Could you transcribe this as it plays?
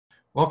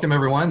Welcome,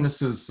 everyone.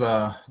 This is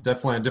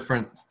definitely a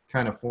different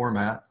kind of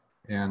format,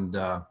 and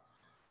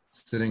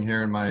sitting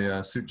here in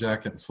my suit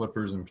jacket and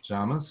slippers and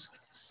pajamas.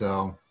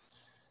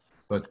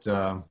 But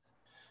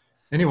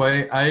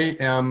anyway, I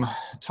am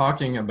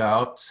talking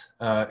about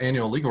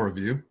annual legal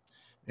review,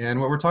 and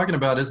what we're talking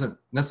about isn't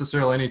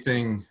necessarily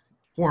anything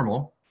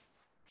formal,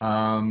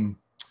 um,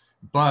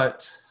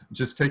 but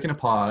just taking a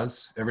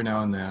pause every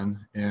now and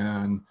then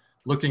and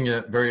looking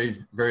at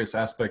various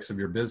aspects of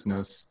your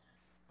business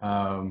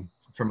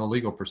from a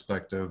legal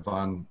perspective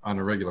on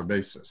a regular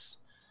basis.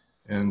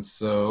 And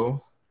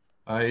so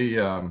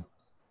I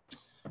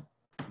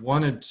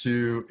wanted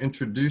to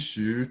introduce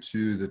you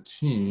to the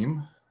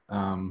team.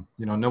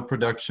 No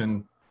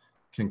production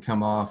can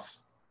come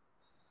off,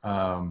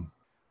 by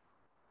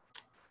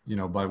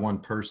one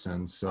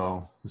person.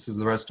 So this is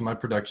the rest of my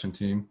production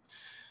team.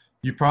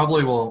 You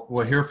probably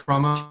will hear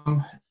from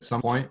them at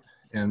some point.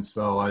 And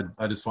so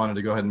I just wanted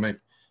to go ahead and make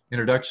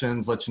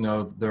introductions, let you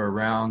know they're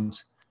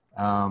around.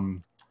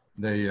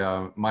 They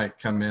might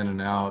come in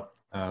and out,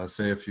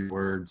 say a few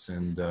words,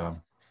 and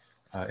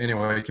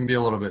anyway, it can be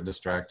a little bit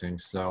distracting.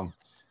 So,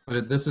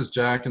 but this is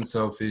Jack and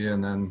Sophie,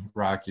 and then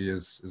Rocky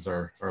is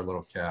our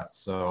little cat.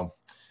 So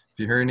if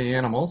you hear any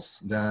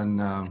animals, then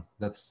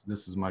this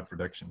is my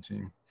production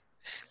team.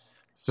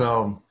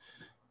 So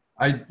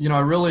I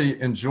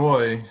really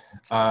enjoy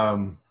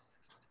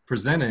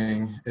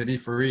presenting at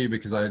e4e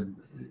because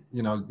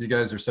you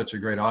guys are such a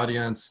great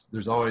audience.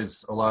 There's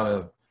always a lot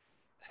of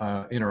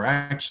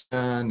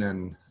interaction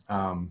and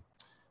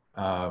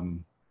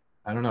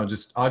I don't know,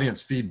 just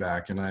audience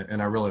feedback, and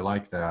I really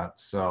like that.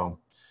 So,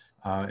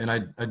 and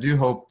I do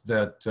hope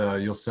that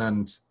you'll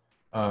send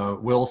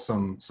Will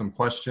some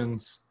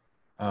questions,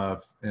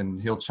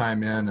 and he'll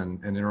chime in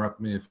and interrupt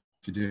me if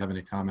you do have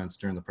any comments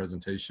during the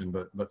presentation.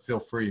 But feel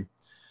free.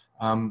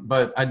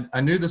 But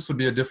I knew this would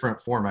be a different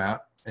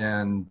format,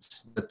 and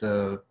that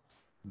the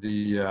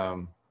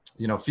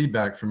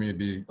feedback from you would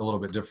be a little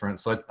bit different.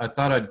 So I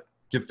thought I'd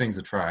give things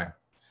a try.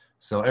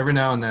 So every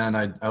now and then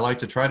I like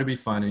to try to be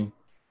funny.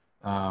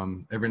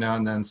 Every now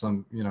and then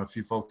a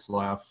few folks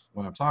laugh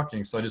when I'm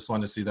talking. So I just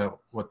wanted to see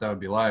what that would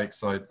be like.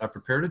 So I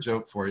prepared a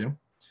joke for you.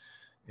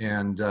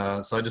 And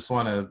so I just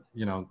want to,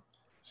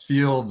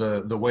 feel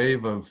the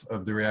wave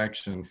of the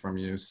reaction from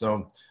you.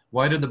 So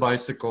why did the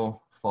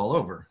bicycle fall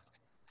over?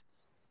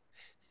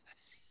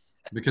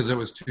 Because it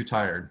was too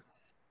tired.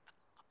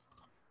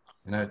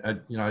 And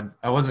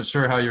I wasn't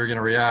sure how you were going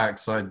to react.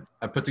 So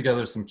I put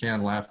together some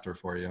canned laughter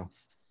for you.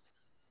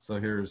 So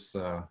here's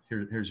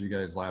you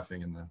guys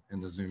laughing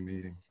in the Zoom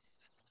meeting.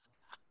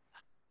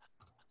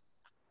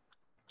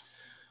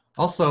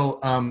 Also,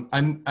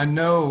 I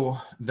know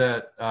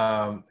that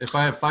if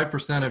I have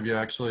 5% of you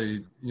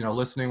actually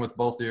listening with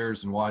both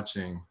ears and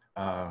watching,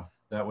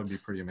 that would be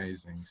pretty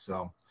amazing.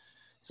 So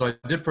I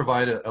did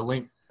provide a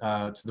link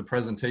to the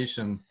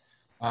presentation.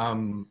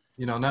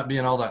 Not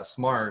being all that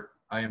smart,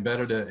 I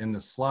embedded it in the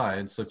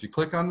slide. So if you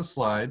click on the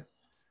slide,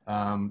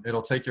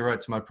 it'll take you right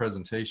to my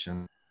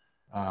presentation.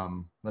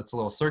 That's a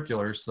little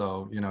circular,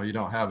 so you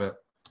don't have it.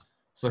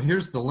 So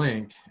here's the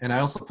link, and I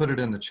also put it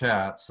in the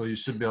chat, so you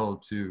should be able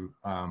to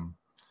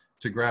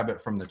grab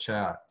it from the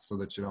chat so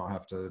that you don't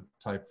have to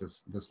type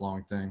this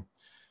long thing.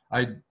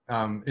 In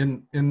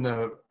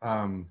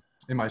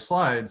my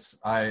slides,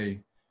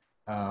 I've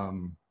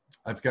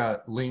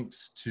got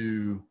links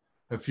to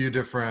a few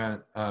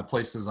different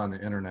places on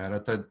the internet. I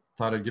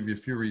thought I'd give you a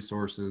few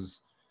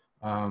resources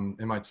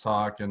in my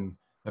talk, and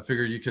I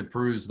figured you could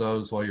peruse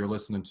those while you're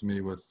listening to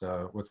me with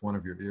one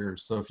of your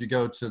ears. So if you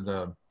go to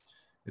the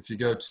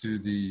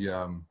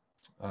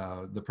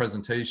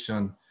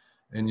presentation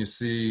and you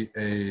see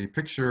a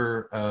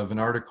picture of an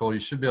article, you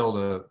should be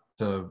able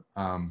to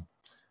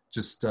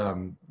just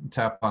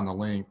tap on the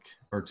link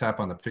or tap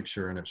on the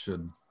picture, and it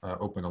should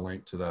open a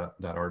link to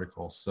that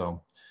article.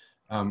 So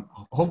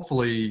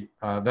hopefully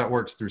that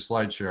works through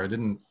SlideShare. I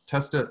didn't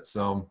test it,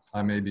 so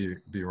I may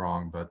be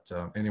wrong, but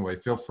anyway,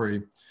 feel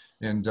free.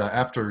 And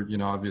after,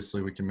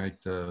 obviously we can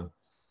make the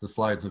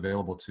slides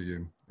available to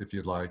you if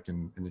you'd like,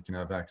 and you can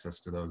have access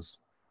to those.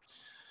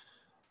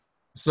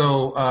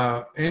 So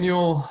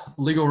annual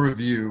legal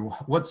review,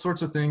 what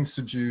sorts of things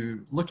should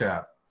you look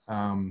at?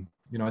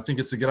 I think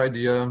it's a good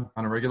idea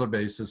on a regular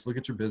basis, look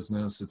at your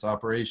business, its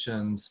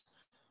operations,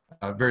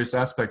 various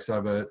aspects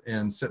of it,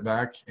 and sit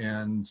back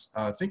and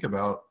think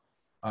about,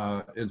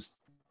 are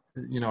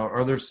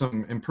there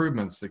some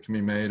improvements that can be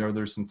made? Are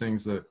there some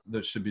things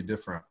that should be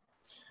different?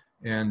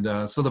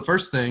 And so the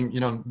first thing,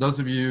 those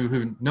of you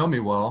who know me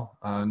well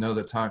know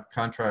that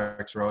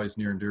contracts are always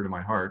near and dear to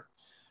my heart.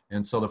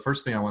 And so the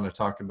first thing I want to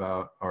talk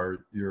about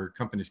are your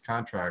company's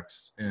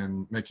contracts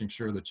and making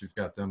sure that you've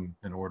got them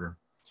in order.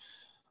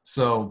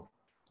 So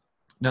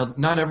now,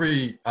 not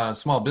every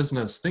small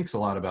business thinks a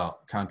lot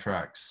about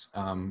contracts.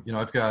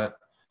 I've got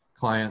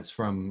clients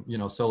from,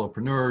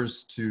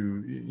 solopreneurs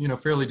to,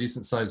 fairly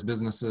decent sized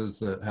businesses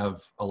that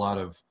have a lot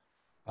of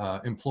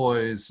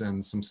employees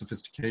and some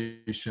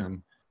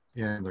sophistication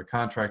in their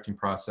contracting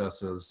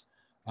processes.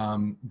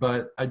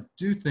 But I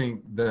do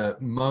think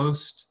that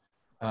most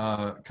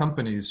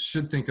companies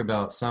should think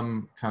about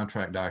some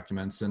contract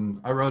documents. And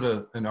I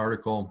wrote an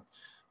article,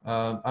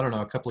 I don't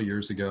know, a couple of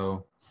years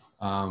ago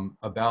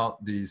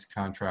about these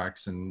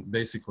contracts and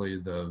basically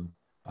the,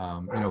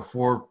 you know,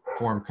 four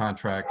form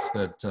contracts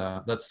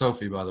that, that's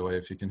Sophie, by the way,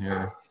 if you can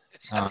hear.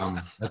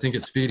 I think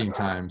it's feeding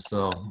time,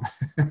 so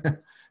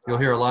you'll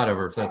hear a lot of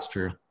her if that's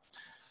true.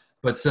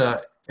 But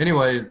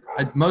anyway,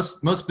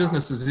 most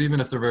businesses, even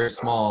if they're very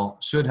small,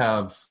 should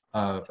have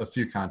a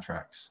few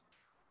contracts.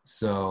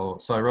 So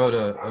I wrote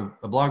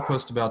a blog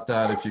post about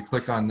that. If you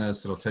click on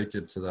this, it'll take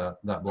you to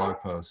that blog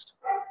post.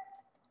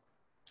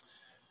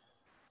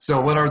 So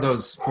what are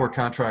those four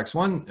contracts?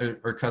 One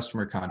are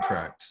customer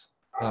contracts.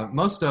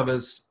 Most of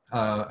us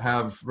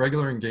have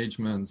regular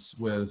engagements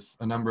with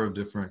a number of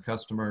different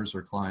customers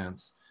or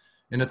clients.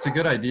 And it's a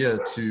good idea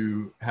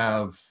to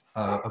have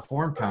a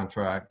form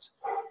contract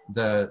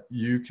that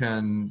you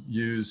can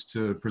use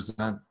to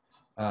present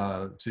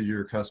to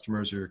your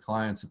customers or your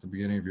clients at the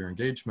beginning of your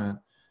engagement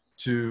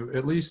to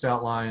at least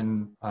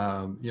outline,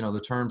 you know, the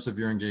terms of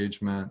your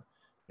engagement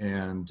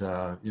and,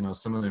 you know,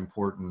 some of the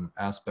important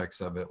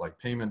aspects of it, like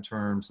payment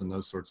terms and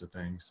those sorts of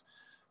things.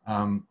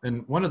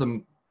 And one of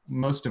the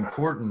most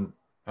important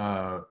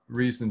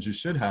reasons you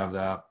should have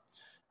that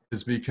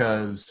is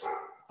because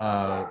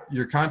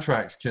your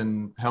contracts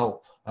can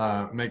help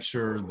make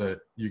sure that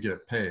you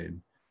get paid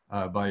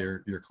by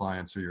your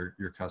clients or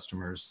your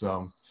customers.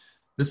 So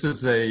this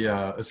is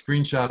a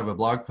screenshot of a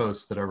blog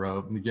post that I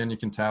wrote. And again, you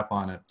can tap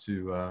on it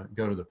to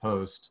go to the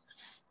post.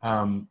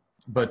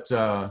 But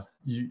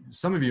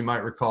some of you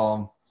might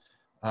recall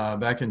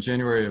back in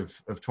January of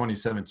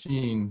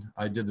 2017,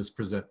 I did this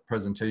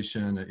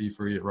presentation at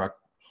e4e at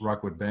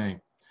Rockwood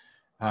Bank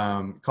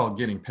called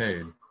Getting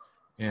Paid.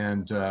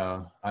 And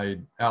I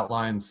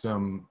outlined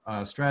some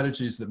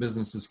strategies that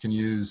businesses can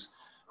use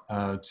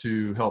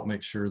to help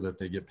make sure that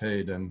they get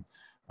paid. And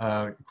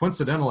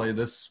coincidentally,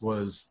 this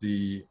was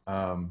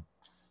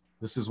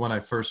this is when I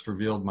first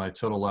revealed my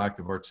total lack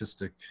of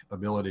artistic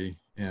ability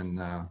and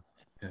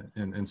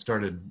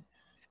started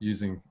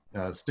using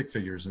stick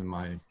figures in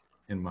my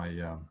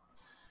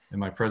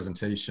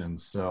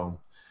presentations. So,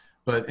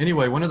 but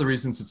anyway, one of the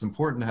reasons it's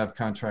important to have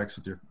contracts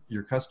with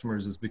your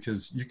customers is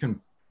because you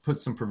can put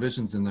some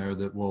provisions in there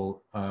that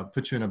will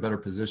put you in a better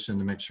position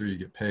to make sure you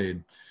get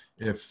paid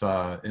if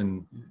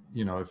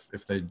you know,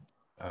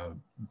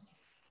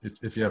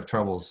 if you have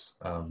troubles,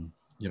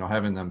 you know,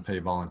 having them pay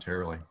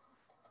voluntarily.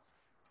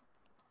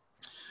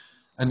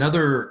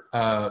 Another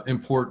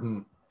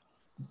important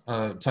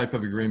type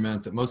of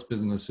agreement that most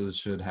businesses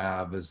should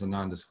have is a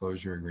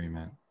non-disclosure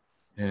agreement.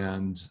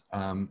 And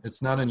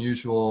it's not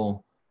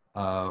unusual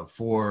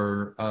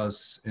for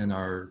us in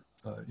our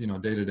you know,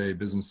 day-to-day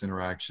business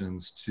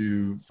interactions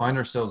to find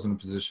ourselves in a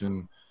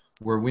position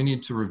where we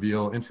need to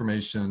reveal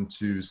information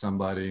to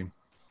somebody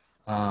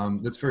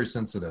that's very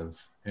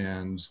sensitive.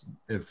 And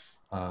if,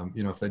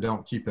 you know, if they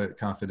don't keep it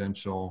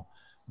confidential,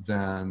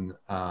 then,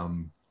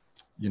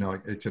 you know,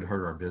 it could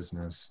hurt our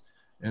business.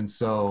 And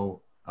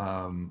so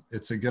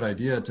it's a good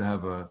idea to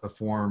have a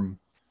form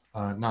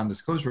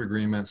non-disclosure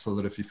agreement so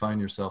that if you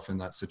find yourself in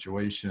that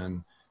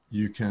situation,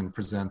 you can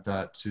present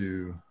that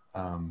to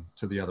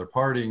the other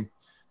party,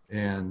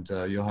 and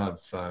you'll have,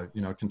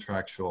 you know,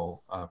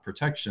 contractual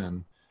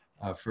protection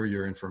for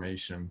your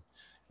information.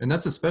 And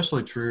that's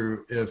especially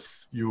true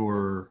if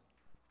you're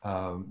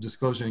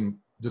disclosing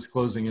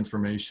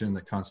information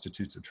that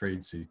constitutes a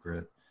trade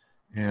secret.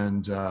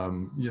 And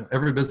you know,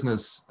 every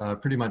business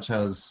pretty much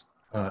has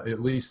at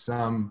least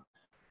some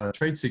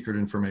trade secret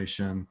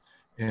information.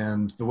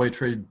 And the way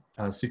trade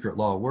secret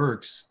law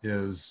works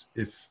is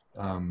if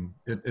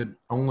it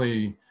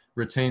only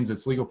retains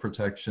its legal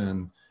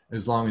protection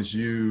as long as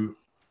you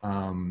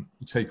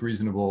take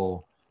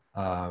reasonable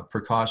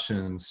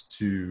precautions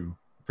to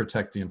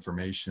protect the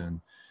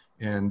information.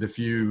 And if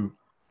you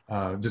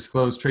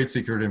disclose trade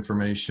secret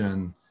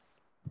information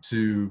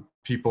to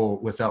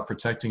people without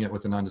protecting it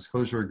with a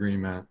non-disclosure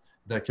agreement,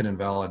 that can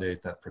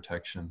invalidate that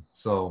protection.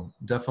 So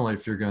definitely,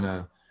 if you're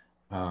gonna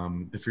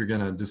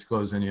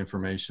disclose any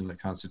information that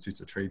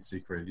constitutes a trade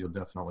secret, you'll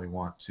definitely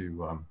want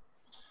to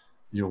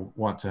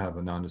have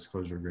a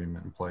non-disclosure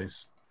agreement in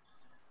place.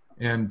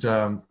 And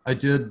I've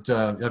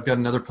got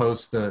another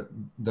post that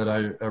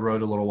I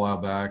wrote a little while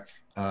back,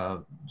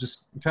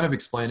 just kind of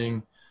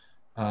explaining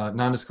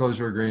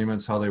non-disclosure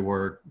agreements, how they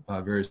work,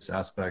 various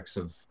aspects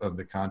of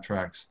the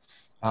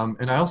contracts.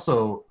 And I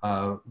also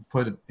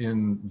put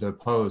in the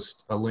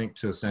post a link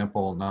to a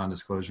sample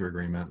non-disclosure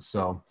agreement.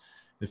 So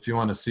if you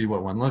want to see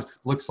what one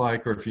looks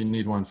like, or if you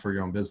need one for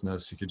your own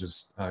business, you could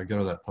just go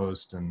to that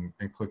post and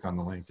click on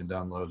the link and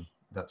download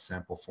that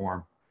sample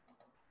form.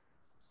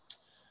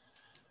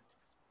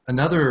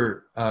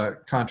 Another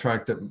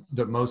contract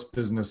that most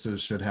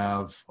businesses should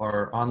have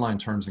are online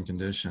terms and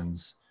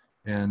conditions.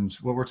 And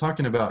what we're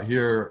talking about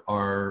here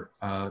are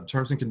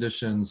terms and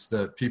conditions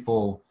that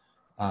people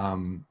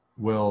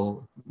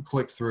will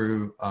click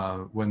through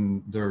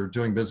when they're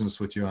doing business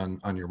with you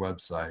on your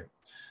website.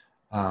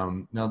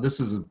 Now, this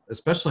is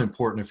especially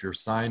important if you're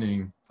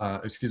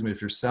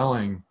if you're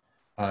selling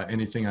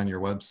anything on your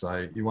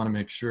website. You want to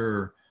make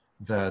sure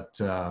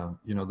that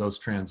you know, those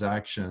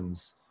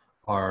transactions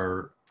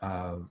are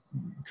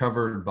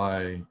covered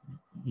by,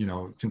 you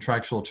know,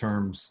 contractual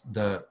terms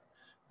that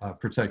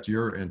protect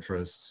your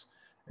interests.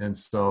 And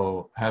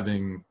so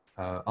having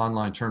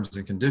online terms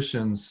and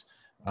conditions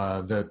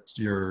that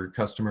your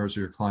customers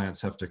or your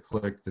clients have to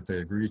click that they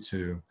agree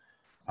to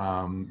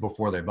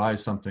before they buy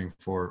something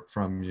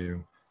from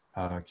you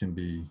can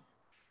be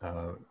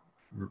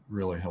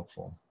really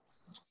helpful.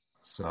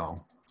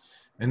 So,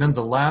 and then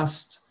the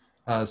last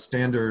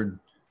standard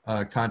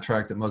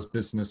contract that most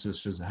businesses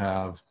should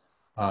have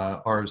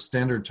are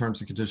standard terms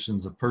and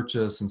conditions of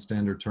purchase and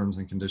standard terms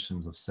and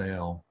conditions of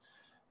sale.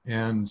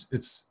 And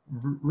it's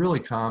really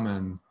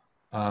common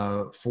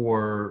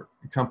for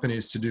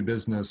companies to do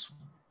business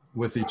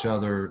with each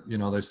other. You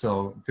know, they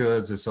sell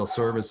goods, they sell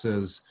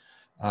services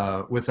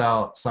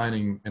without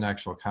signing an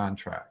actual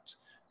contract.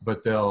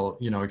 But they'll,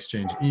 you know,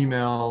 exchange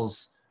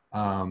emails.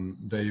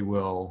 They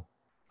will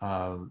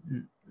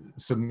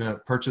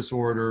submit purchase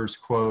orders,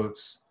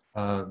 quotes,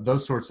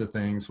 those sorts of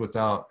things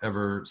without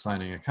ever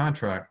signing a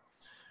contract.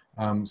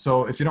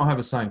 So if you don't have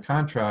a signed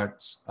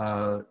contract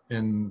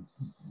and,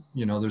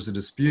 you know, there's a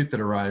dispute that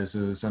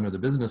arises under the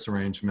business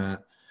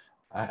arrangement,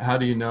 how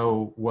do you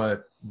know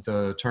what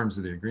the terms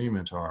of the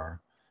agreement are?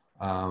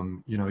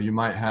 You know, you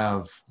might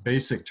have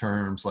basic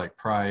terms like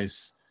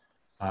price,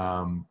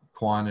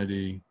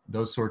 quantity,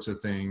 those sorts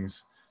of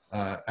things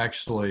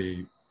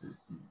actually,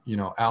 you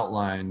know,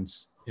 outlined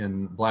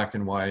in black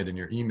and white in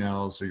your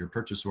emails or your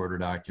purchase order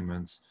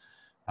documents.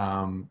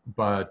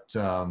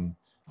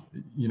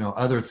 You know,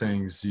 other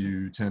things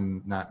you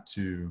tend not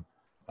to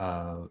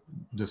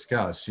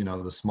discuss, you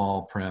know, the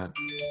small print,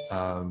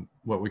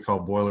 what we call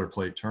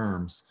boilerplate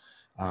terms,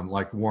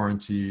 like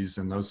warranties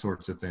and those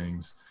sorts of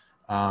things.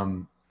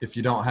 If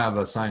you don't have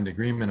a signed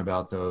agreement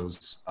about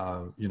those,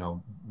 you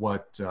know,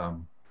 what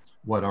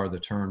are the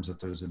terms if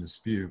there's a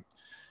dispute?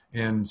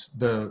 And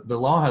the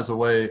law has a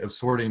way of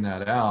sorting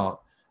that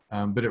out,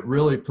 but it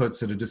really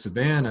puts at a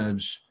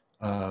disadvantage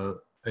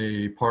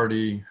a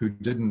party who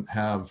didn't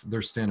have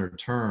their standard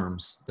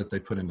terms that they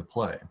put into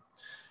play.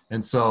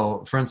 And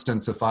so, for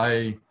instance, if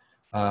I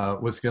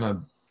was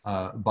going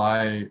to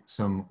buy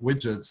some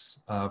widgets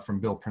from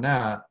Bill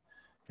Pernat,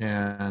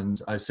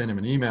 and I sent him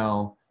an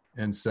email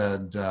and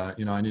said,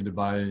 you know, I need to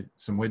buy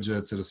some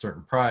widgets at a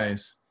certain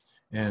price,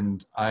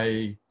 and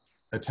I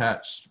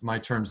attached my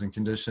terms and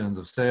conditions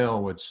of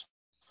sale, which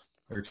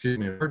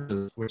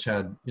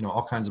had, you know,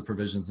 all kinds of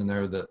provisions in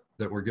there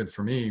that were good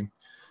for me.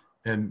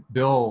 And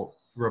Bill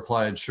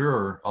replied,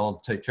 sure, I'll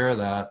take care of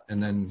that.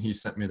 And then he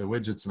sent me the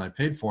widgets and I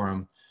paid for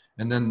them.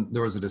 And then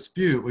there was a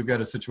dispute. We've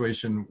got a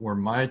situation where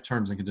my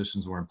terms and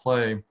conditions were in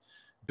play,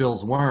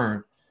 Bill's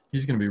weren't.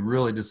 He's going to be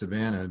really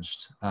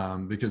disadvantaged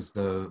because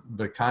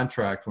the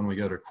contract, when we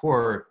go to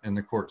court and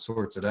the court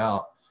sorts it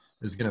out,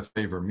 is going to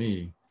favor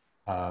me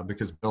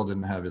because Bill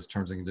didn't have his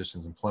terms and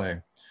conditions in play.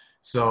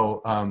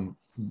 So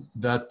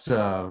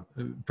that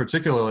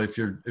particularly if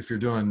you're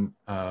doing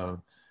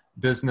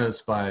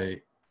business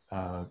by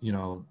you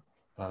know,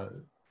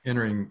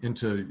 entering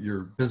into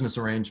your business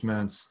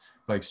arrangements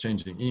by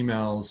exchanging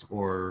emails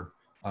or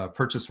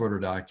purchase order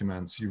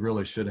documents, you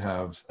really should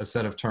have a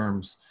set of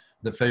terms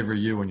that favor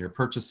you when you're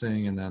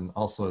purchasing, and then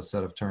also a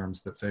set of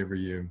terms that favor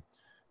you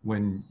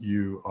when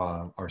you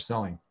are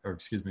selling, or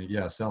excuse me,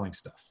 yeah, selling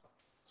stuff.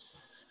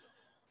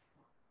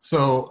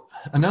 So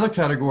another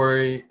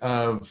category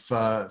of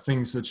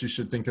things that you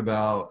should think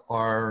about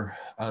are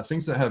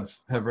things that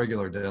have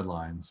regular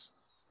deadlines.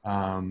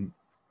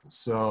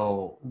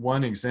 So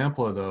one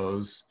example of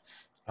those,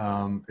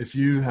 if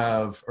you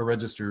have a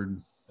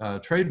registered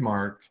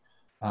trademark,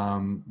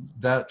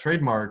 that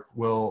trademark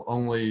will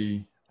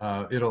only,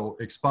 it'll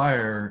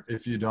expire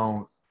if you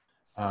don't,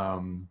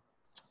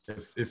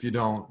 if you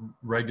don't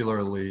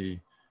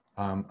regularly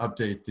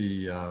update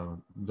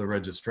the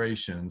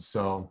registration.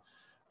 So,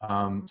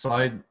 so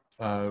I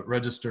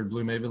registered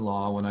Blue Maven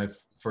Law when I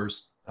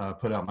first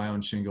put out my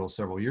own shingle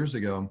several years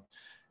ago.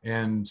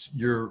 And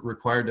you're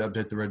required to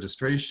update the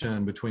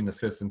registration between the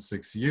 5th and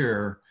 6th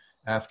year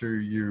after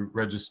you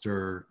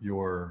register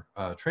your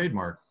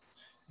trademark.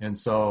 And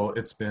so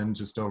it's been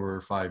just over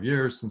 5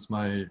 years since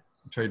my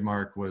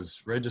trademark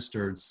was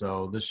registered.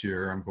 So this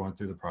year I'm going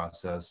through the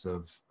process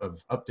of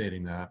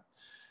updating that.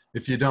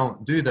 If you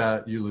don't do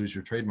that, you lose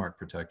your trademark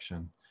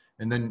protection.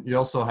 And then you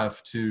also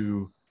have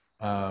to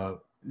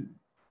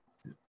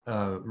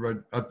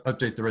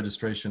update the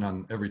registration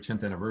on every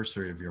 10th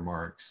anniversary of your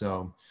mark.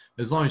 So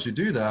as long as you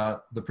do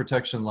that, the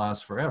protection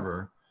lasts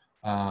forever.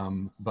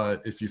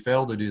 But if you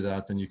fail to do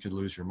that, then you could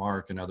lose your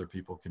mark and other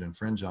people could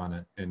infringe on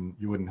it and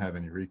you wouldn't have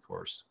any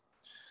recourse.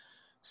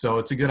 So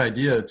it's a good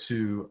idea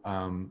to,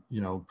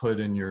 you know, put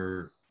in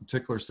your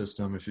tickler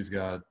system, if you've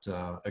got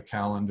a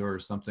calendar or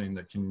something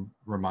that can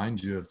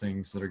remind you of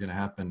things that are going to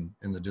happen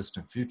in the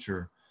distant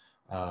future,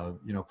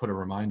 you know, put a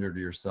reminder to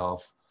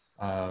yourself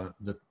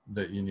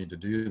that you need to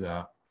do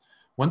that.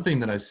 One thing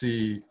that I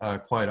see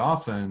quite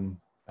often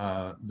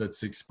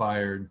that's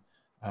expired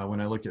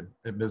when I look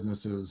at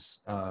businesses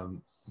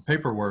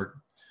paperwork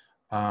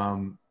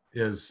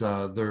is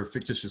their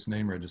fictitious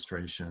name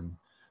registration.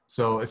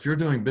 So if you're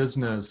doing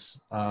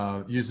business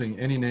using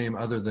any name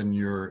other than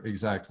your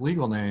exact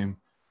legal name,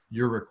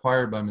 you're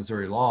required by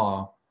Missouri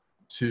law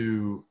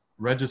to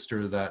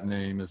register that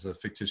name as a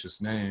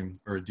fictitious name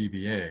or a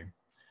DBA.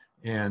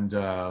 And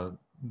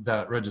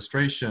that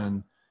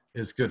registration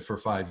is good for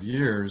 5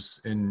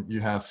 years, and you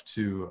have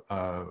to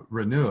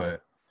renew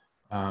it.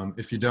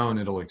 If you don't,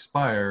 it'll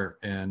expire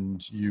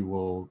and you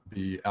will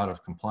be out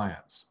of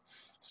compliance.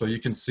 So you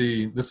can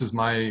see, this is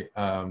my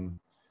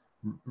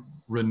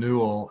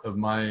renewal of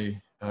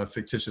my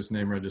fictitious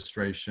name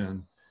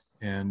registration,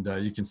 and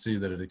you can see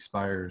that it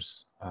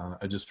expires.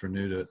 I just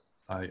renewed it,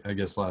 I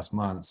guess last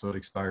month, so it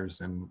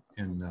expires in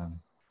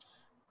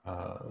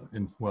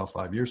well,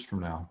 5 years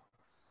from now.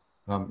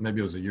 Maybe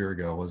it was a year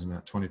ago, wasn't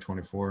it?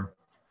 2024,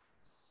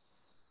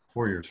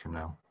 4 years from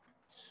now.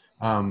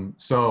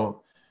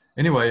 So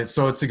anyway,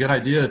 so it's a good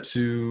idea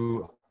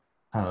to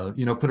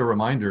put a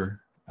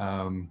reminder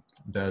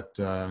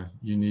that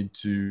you need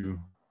to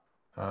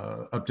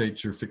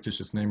update your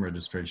fictitious name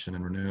registration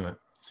and renew it.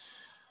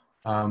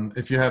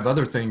 If you have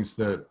other things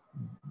that,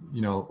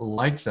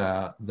 like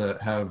that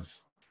have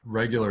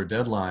regular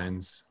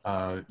deadlines,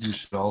 you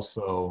should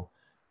also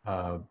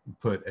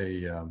put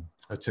a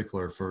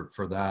tickler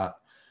for that.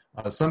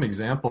 Some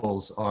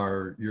examples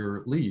are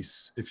your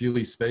lease. If you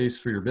lease space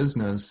for your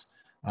business,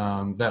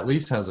 that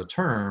lease has a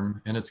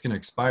term and it's going to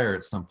expire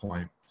at some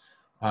point.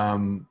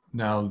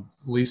 Now,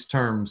 lease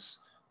terms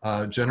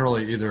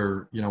generally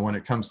either, when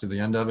it comes to the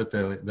end of it,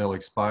 they'll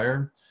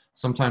expire.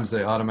 Sometimes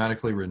they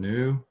automatically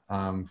renew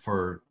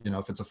for,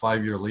 if it's a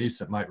 5-year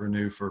lease, it might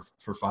renew for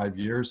 5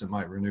 years. It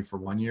might renew for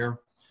 1 year.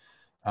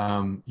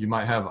 You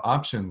might have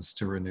options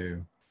to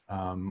renew.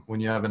 When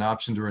you have an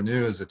option to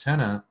renew as a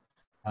tenant,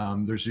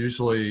 there's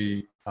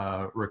usually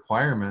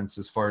requirements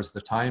as far as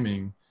the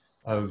timing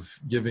of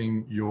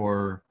giving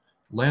your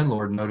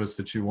landlord notice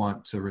that you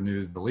want to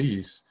renew the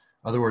lease.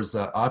 In other words,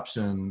 that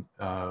option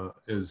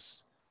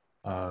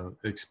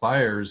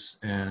expires,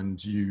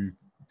 and you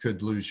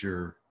could lose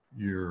your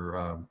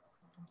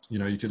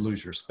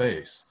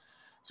space.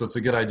 So it's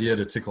a good idea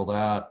to tickle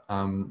that.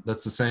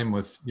 That's the same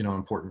with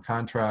important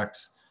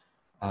contracts.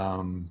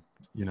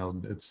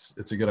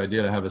 It's a good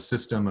idea to have a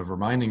system of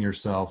reminding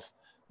yourself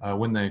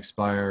when they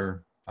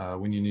expire,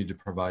 when you need to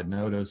provide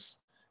notice,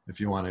 if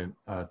you want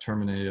to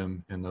terminate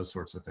them, and those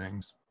sorts of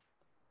things.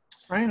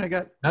 Ryan, I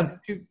got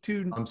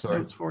two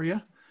notes for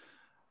you.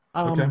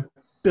 Okay.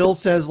 Bill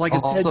says, like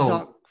a TED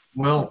Talk.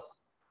 Well,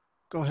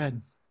 go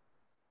ahead.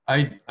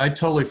 I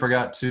totally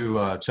forgot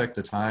to check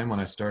the time when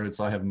I started,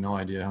 so I have no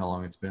idea how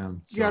long it's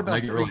been. So, and I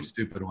get really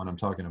stupid when I'm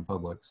talking in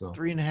public. So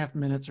 3.5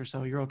 minutes or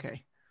so. You're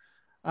okay.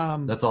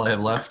 That's all I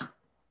have left?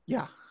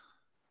 Yeah.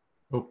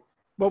 Oh.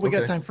 Well, we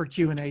got time for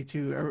Q&A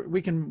too. Or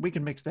we can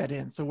mix that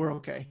in, so we're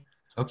okay.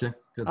 Okay,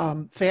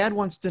 good. Thad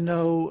wants to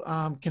know,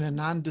 can a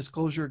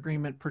non-disclosure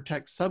agreement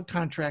protect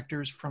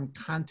subcontractors from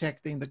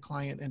contacting the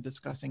client and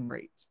discussing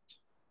rates?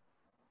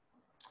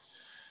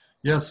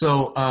 Yeah,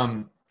 so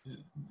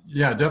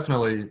yeah,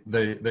 definitely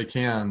they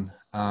can.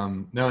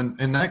 Now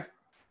in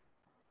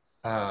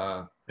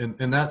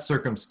that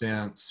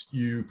circumstance,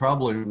 you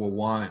probably will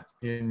want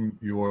in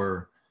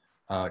your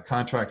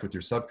contract with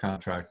your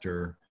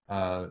subcontractor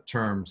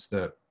terms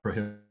that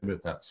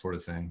prohibit that sort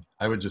of thing.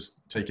 I would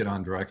just take it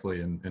on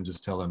directly and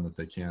just tell them that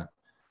they can't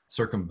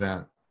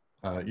circumvent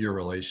your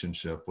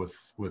relationship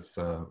with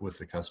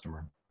the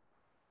customer.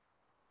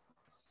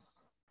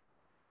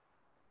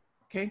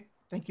 Okay,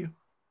 thank you.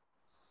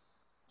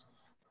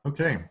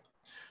 Okay,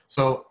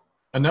 so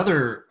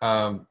another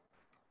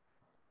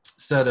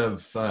set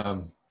of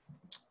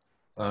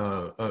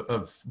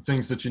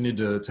things that you need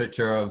to take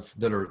care of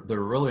that are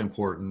really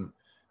important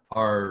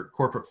are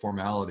corporate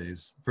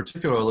formalities.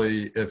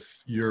 Particularly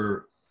if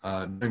you're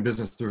doing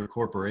business through a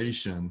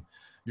corporation,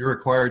 you're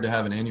required to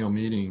have an annual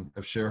meeting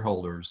of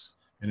shareholders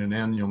and an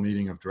annual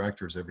meeting of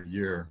directors every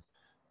year.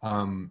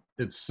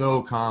 It's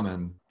so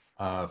common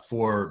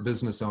for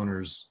business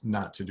owners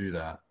not to do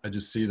that. I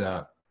just see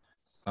that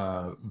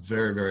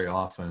very, very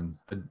often.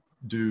 I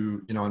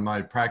do, in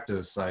my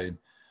practice, I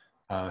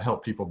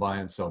help people buy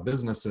and sell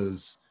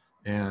businesses.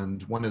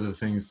 And one of the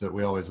things that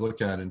we always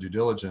look at in due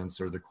diligence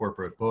are the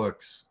corporate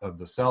books of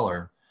the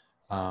seller.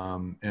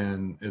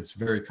 And it's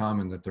very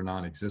common that they're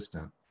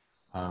non-existent.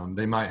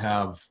 They might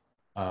have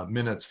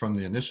minutes from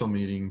the initial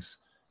meetings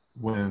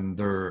when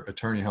their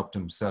attorney helped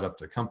them set up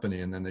the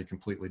company, and then they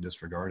completely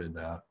disregarded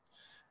that.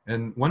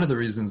 And one of the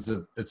reasons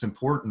that it's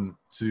important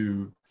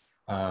to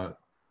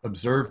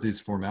observe these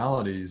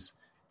formalities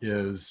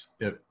is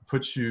it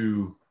puts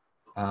you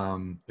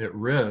at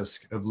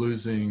risk of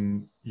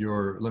losing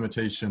your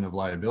limitation of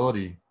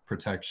liability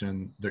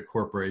protection that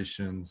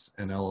corporations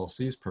and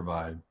LLCs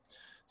provide.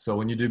 So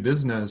when you do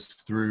business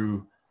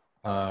through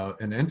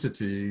an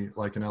entity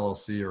like an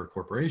LLC or a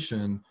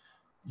corporation,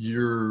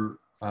 your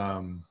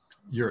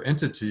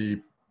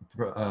entity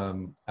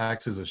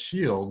acts as a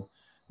shield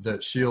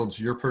that shields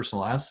your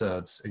personal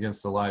assets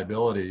against the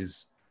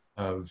liabilities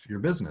of your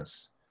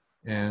business.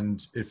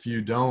 And if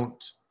you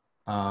don't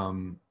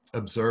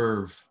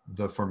observe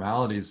the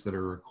formalities that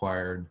are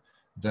required,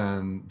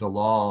 then the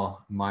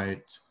law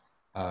might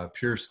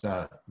pierce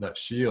that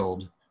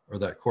shield or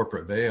that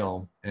corporate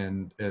veil,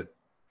 and it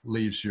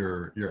leaves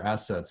your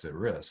assets at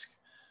risk.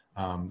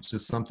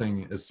 Just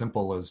something as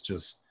simple as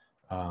just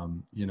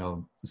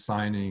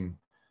signing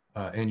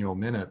annual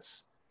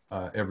minutes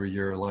every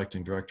year,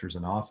 electing directors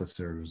and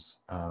officers.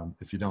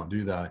 If you don't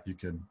do that, you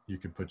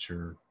could put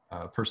your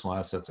personal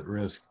assets at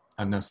risk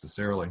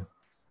unnecessarily.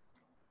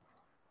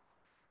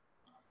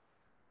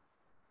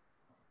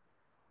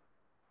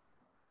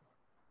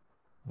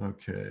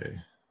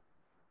 Okay.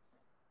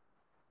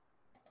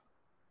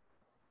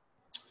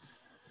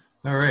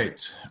 All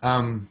right.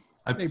 I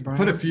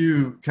put a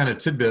few kind of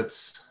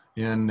tidbits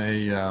in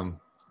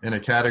a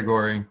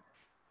category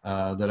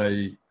that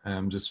I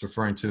am just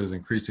referring to as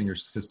increasing your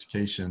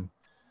sophistication.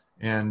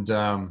 And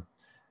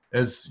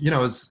as you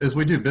know, as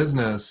we do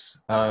business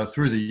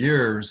through the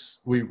years,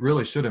 we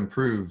really should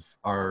improve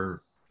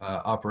our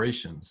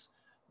operations.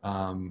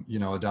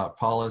 Adopt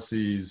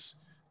policies,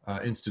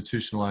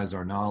 institutionalize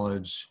our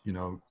knowledge.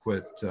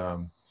 Quit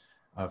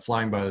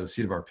flying by the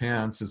seat of our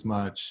pants as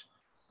much.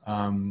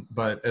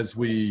 But as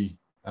we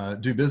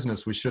do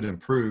business, we should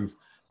improve.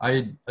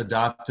 I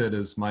adopted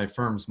as my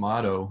firm's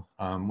motto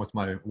with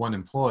my one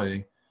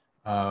employee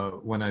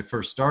when I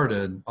first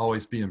started,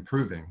 always be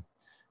improving.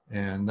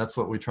 And that's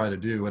what we try to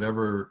do.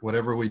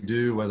 Whatever we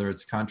do, whether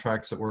it's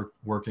contracts that we're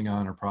working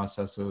on or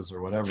processes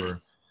or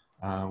whatever,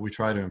 we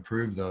try to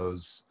improve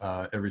those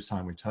every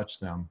time we touch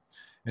them.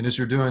 And as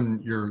you're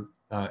doing your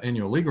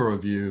annual legal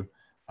review,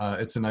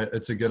 it's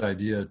a good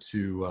idea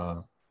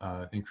to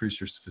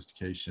increase your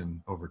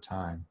sophistication over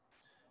time.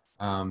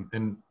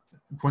 And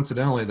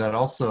coincidentally, that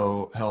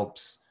also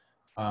helps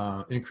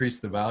increase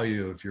the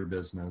value of your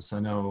business.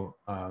 I know,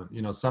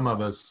 some of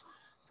us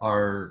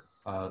are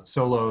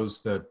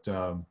solos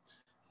that,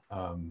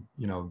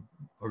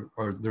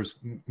 or there's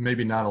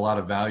maybe not a lot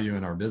of value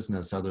in our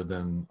business other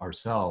than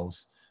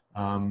ourselves.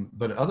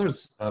 But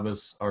others of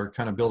us are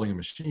kind of building a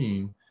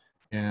machine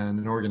and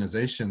an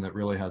organization that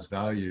really has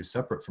value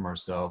separate from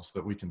ourselves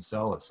that we can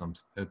sell at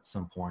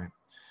some point.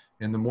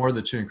 And the more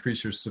that you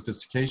increase your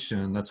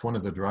sophistication, that's one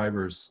of the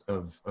drivers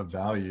of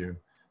value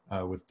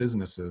with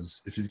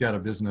businesses. If you've got a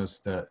business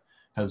that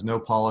has no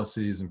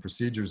policies and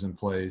procedures in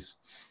place,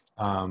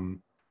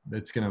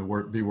 it's going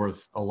to be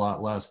worth a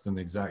lot less than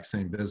the exact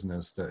same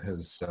business that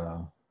has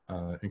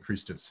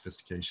increased its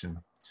sophistication.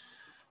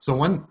 So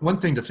one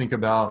thing to think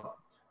about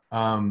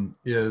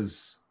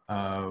is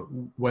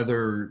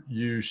whether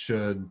you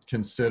should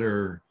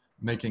consider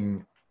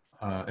making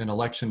an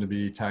election to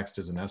be taxed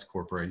as an S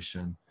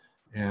corporation.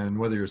 And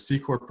whether you're a C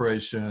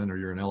corporation or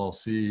you're an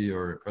LLC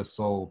or a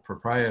sole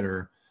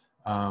proprietor,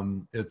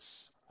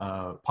 it's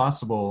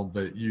possible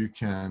that you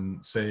can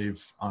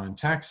save on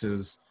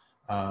taxes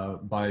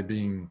by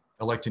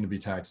electing to be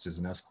taxed as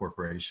an S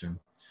corporation.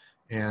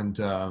 And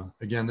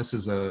again, this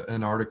is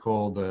an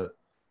article that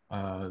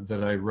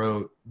I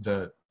wrote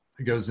that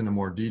goes into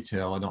more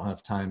detail. I don't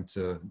have time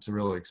to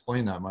really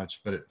explain that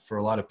much, but for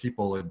a lot of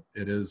people, it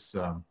is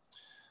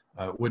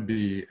would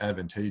be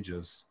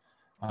advantageous.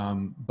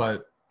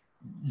 But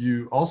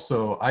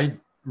I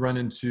run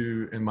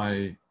into in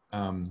my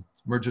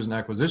mergers and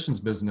acquisitions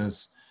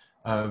business,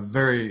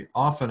 very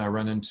often I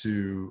run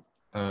into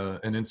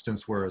an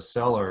instance where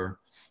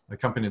a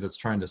company that's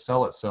trying to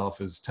sell itself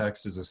is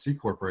taxed as a C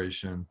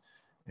corporation.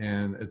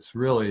 And it's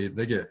really,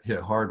 they get hit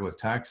hard with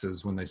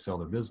taxes when they sell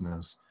their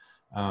business.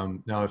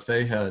 Now, if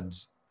they had,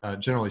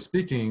 generally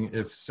speaking,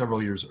 if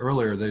several years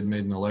earlier they'd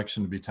made an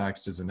election to be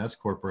taxed as an S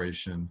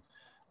corporation,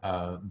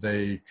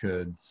 they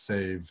could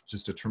save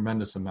just a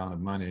tremendous amount of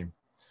money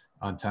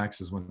on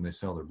taxes when they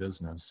sell their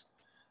business.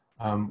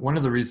 One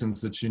of the reasons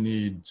that you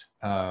need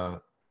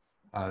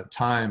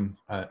time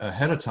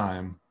ahead of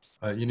time,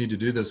 you need to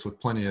do this with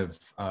plenty of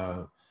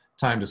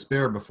time to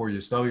spare before you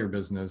sell your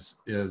business,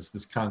 is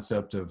this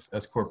concept of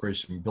S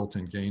corporation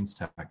built-in gains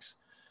tax.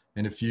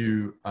 And if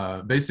you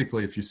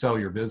basically, if you sell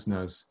your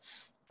business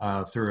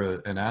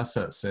through an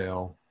asset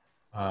sale,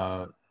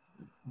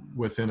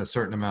 within a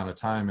certain amount of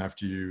time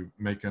after you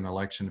make an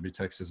election to be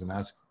taxed as an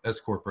S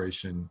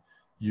corporation,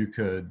 you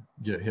could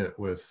get hit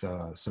with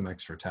some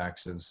extra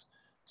taxes.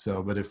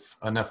 So, but if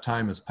enough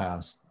time has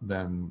passed,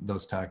 then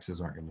those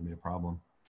taxes aren't going to be a problem.